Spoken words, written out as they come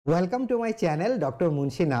Welcome to my channel Dr.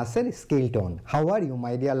 Munshi Nasser Skill Tone. How are you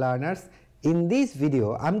my dear learners? In this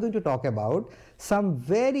video I am going to talk about some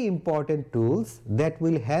very important tools that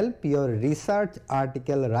will help your research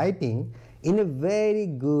article writing in a very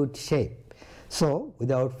good shape. So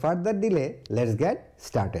without further delay, let's get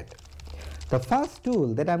started. The first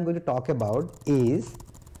tool that I am going to talk about is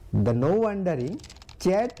the no wondering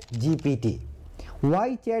ChatGPT.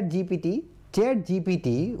 Why ChatGPT?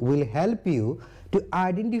 ChatGPT will help you to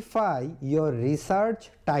identify your research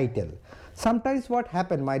title. Sometimes what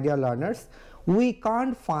happens, my dear learners, we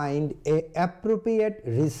can't find an appropriate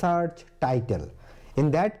research title.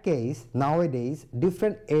 In that case, nowadays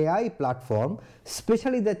different AI platform,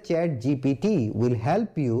 especially the ChatGPT, will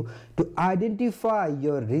help you to identify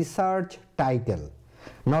your research title.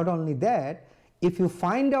 Not only that, if you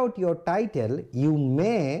find out your title, you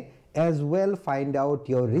may as well find out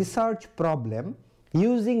your research problem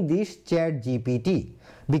using this ChatGPT,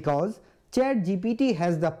 because ChatGPT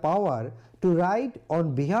has the power to write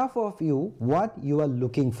on behalf of you what you are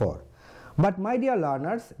looking for. But my dear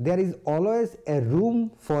learners, there is always a room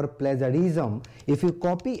for plagiarism if you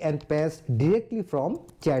copy and paste directly from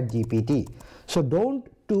ChatGPT. So don't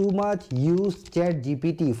too much use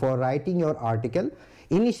ChatGPT for writing your article.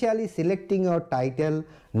 Initially selecting your title,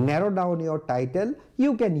 narrow down your title,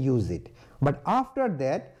 you can use it. But after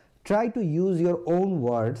that, try to use your own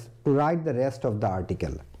words to write the rest of the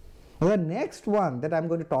article. The next one that I am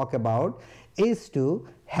going to talk about is to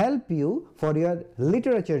help you for your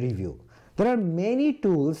literature review. There are many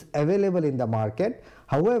tools available in the market.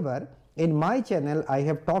 However, in my channel I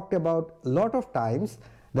have talked about a lot of times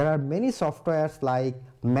there are many softwares like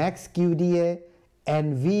MaxQda,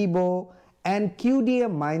 Nvivo and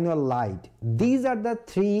QDA Minor Lite. These are the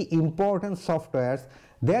three important softwares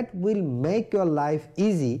that will make your life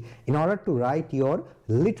easy in order to write your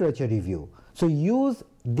literature review. So use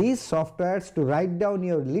these softwares to write down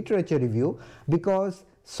your literature review, because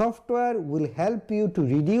software will help you to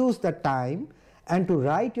reduce the time and to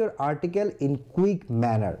write your article in quick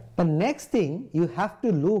manner. The next thing, you have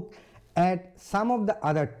to look at some of the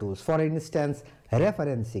other tools. For instance,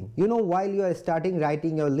 referencing. You know, while you are starting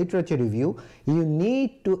writing your literature review, you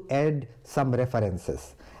need to add some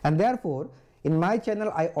references, and therefore in my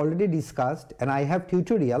channel I already discussed and I have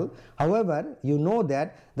tutorial. However, you know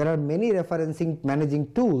that there are many referencing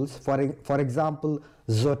managing tools, for example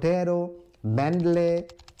Zotero, Mendeley,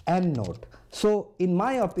 EndNote. So in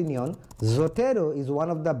my opinion, Zotero is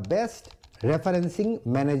one of the best referencing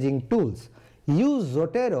managing tools. Use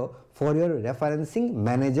Zotero for your referencing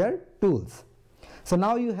manager tools. So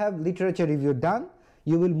now you have literature review done.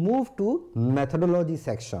 You will move to methodology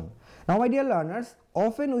section. Now my dear learners,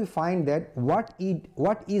 often we find that what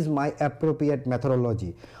is my appropriate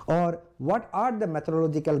methodology, or what are the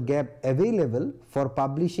methodological gap available for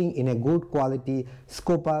publishing in a good quality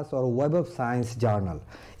Scopus or Web of Science journal.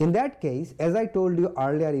 In that case, as I told you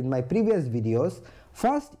earlier in my previous videos,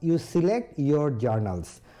 first you select your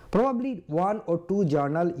journals. Probably one or two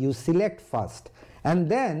journal you select first, and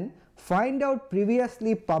then find out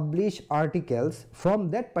previously published articles from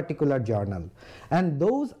that particular journal, and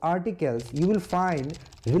those articles you will find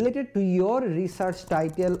related to your research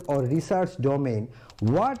title or research domain.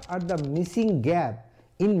 What are the missing gap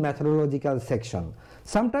in methodological section?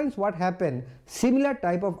 Sometimes what happen, similar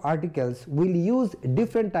type of articles will use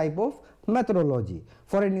different type of methodology.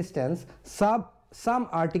 For instance, some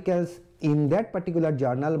articles in that particular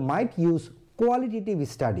journal might use qualitative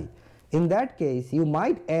study. In that case, you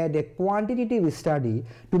might add a quantitative study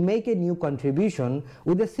to make a new contribution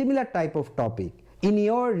with a similar type of topic in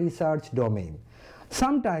your research domain.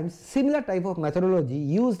 Sometimes similar type of methodology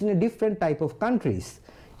used in a different type of countries.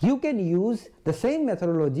 You can use the same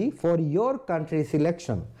methodology for your country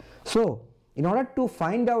selection. So in order to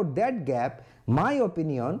find out that gap, my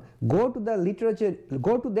opinion, go to the literature,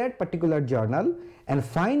 go to that particular journal and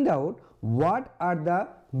find out what are the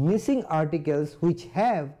missing articles which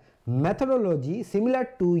have methodology similar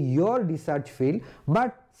to your research field,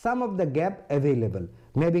 but some of the gap available,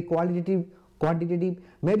 maybe qualitative, quantitative,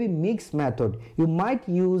 maybe mixed method. You might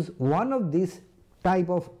use one of these type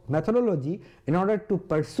of methodology in order to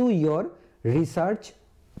pursue your research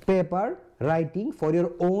paper writing for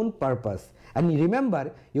your own purpose. And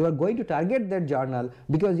remember, you are going to target that journal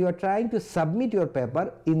because you are trying to submit your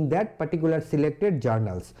paper in that particular selected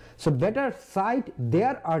journals. So better cite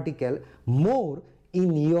their article more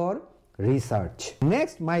in your research.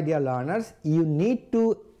 Next, my dear learners, you need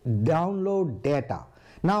to download data.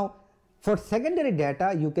 Now for secondary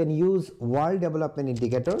data, you can use World Development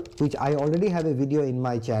Indicator, which I already have a video in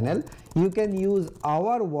my channel. You can use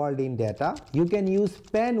Our World in Data. You can use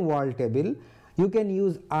Pen World Table. you can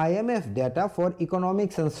use IMF data for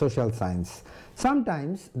economics and social science.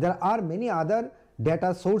 Sometimes there are many other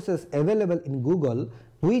data sources available in Google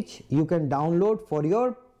which you can download for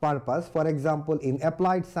your purpose, for example in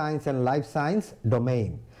applied science and life science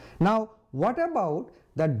domain. Now what about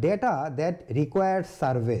the data that requires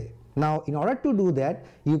survey? Now in order to do that,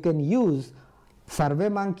 you can use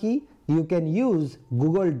SurveyMonkey, you can use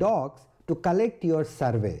Google Docs to collect your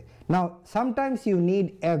survey. Now sometimes you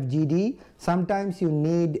need FGD, sometimes you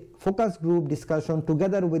need focus group discussion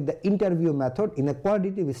together with the interview method in a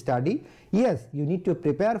qualitative study. Yes, you need to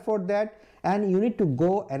prepare for that, and you need to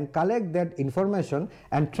go and collect that information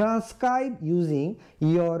and transcribe using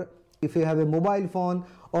your, if you have a mobile phone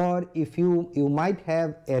or if you might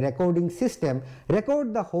have a recording system,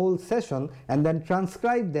 record the whole session and then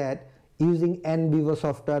transcribe that using Nvivo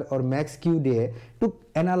software or MaxQda to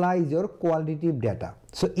analyze your qualitative data.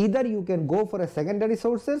 So either you can go for a secondary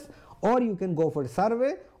sources, or you can go for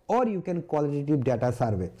survey, or you can qualitative data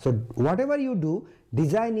survey. So whatever you do,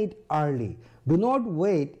 design it early. Do not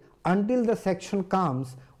wait until the section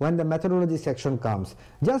comes, when the methodology section comes.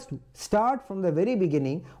 Just start from the very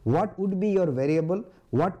beginning. What would be your variable,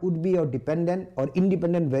 what would be your dependent or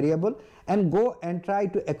independent variable, and go and try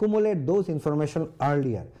to accumulate those information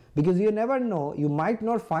earlier, because you never know, you might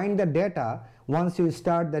not find the data once you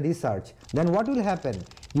start the research. Then what will happen?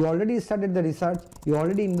 You already started the research, you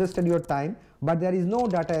already invested your time, but there is no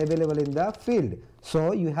data available in the field.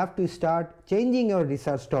 So you have to start changing your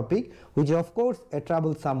research topic, which is of course a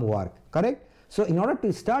troublesome work, correct? So in order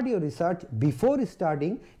to start your research, before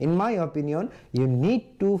starting, in my opinion, you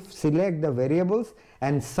need to select the variables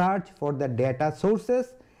and search for the data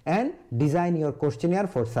sources and design your questionnaire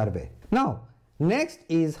for survey. Now next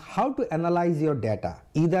is how to analyze your data,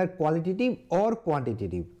 either qualitative or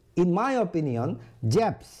quantitative. In my opinion,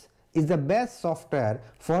 JAPS is the best software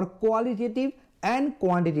for qualitative and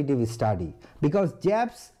quantitative study, because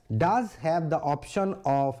JAPS does have the option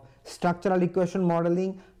of structural equation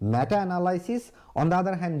modeling, meta-analysis, on the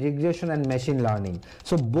other hand regression and machine learning.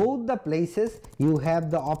 So both the places you have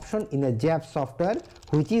the option in a JAPS software,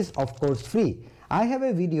 which is of course free. I have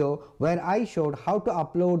a video where I showed how to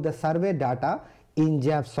upload the survey data in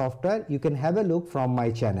JAPS software. You can have a look from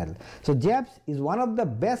my channel. So JAPS is one of the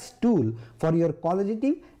best tool for your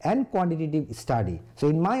qualitative and quantitative study. So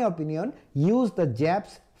in my opinion, use the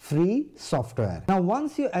JAPS free software. Now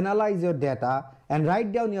once you analyze your data and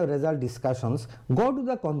write down your result discussions, go to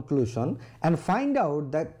the conclusion and find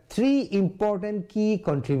out the 3 important key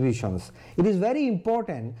contributions. It is very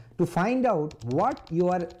important to find out what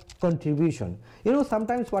your contribution. You know,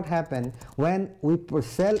 sometimes what happens when we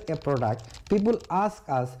sell a product, people ask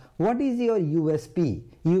us, what is your USP?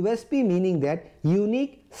 USP meaning that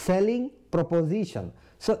unique selling proposition.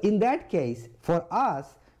 So in that case, for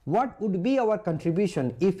us, what would be our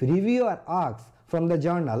contribution? If reviewer asks from the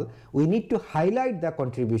journal, we need to highlight the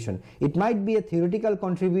contribution. It might be a theoretical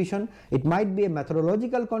contribution, it might be a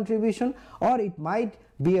methodological contribution, or it might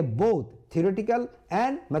be a both theoretical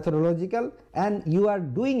and methodological, and you are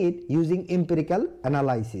doing it using empirical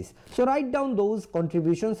analysis. So write down those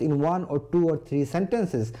contributions in 1 or 2 or 3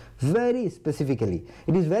 sentences very specifically.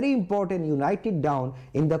 It is very important you write it down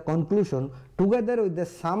in the conclusion together with the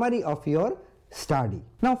summary of your study.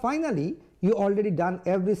 Now finally, you already done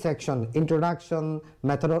every section: introduction,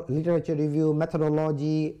 literature review,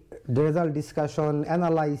 methodology, result discussion,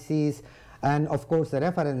 analysis, and of course the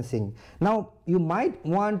referencing. Now you might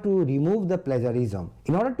want to remove the plagiarism.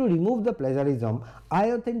 In order to remove the plagiarism,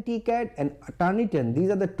 iAuthenticated and Turnitin, these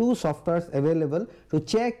are the 2 softwares available to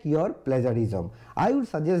check your plagiarism. I would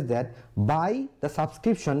suggest that buy the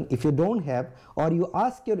subscription if you don't have, or you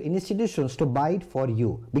ask your institutions to buy it for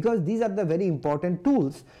you, because these are the very important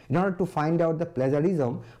tools in order to find out the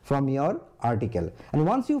plagiarism from your article. And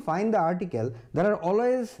once you find the article, there are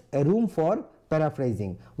always a room for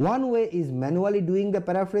paraphrasing. One way is manually doing the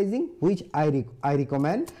paraphrasing, which I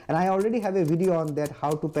recommend, and I already have a video on that,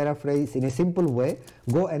 how to paraphrase in a simple way.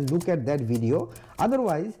 Go and look at that video.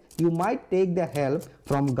 Otherwise, you might take the help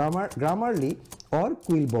from Grammarly or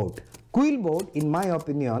Quilbot. Quilbot, in my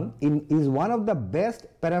opinion, is one of the best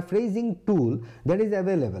paraphrasing tool that is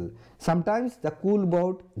available. Sometimes the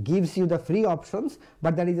Quilbot gives you the free options,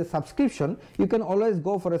 but there is a subscription. You can always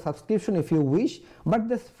go for a subscription if you wish, but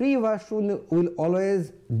the free version will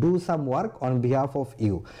always do some work on behalf of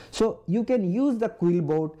you. So you can use the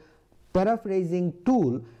Quilbot paraphrasing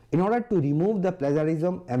tool in order to remove the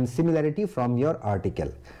plagiarism and similarity from your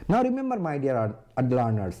article. Now remember, my dear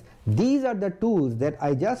learners, these are the tools that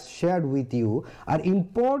I just shared with you are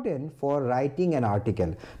important for writing an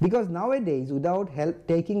article, because nowadays without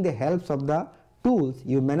taking the help of the tools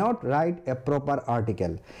you may not write a proper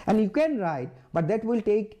article. And you can write, but that will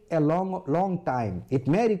take a long time. It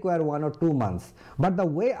may require 1 or 2 months, but the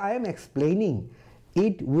way I am explaining,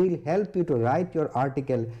 it will help you to write your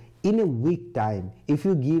article in a week time if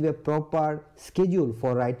you give a proper schedule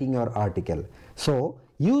for writing your article. So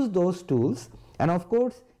use those tools, and of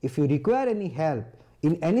course if you require any help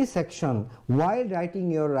in any section while writing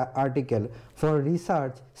your article for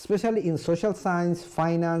research, especially in social science,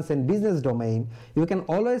 finance and business domain, you can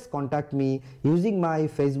always contact me using my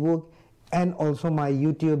Facebook and also my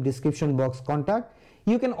YouTube description box contact.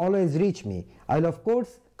 You can always reach me. I will of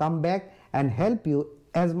course come back and help you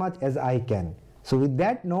as much as I can. So with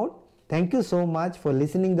that note, thank you so much for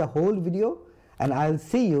listening the whole video, and I will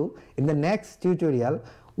see you in the next tutorial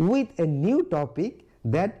with a new topic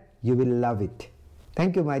that you will love it.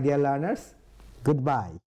 Thank you, my dear learners. Goodbye.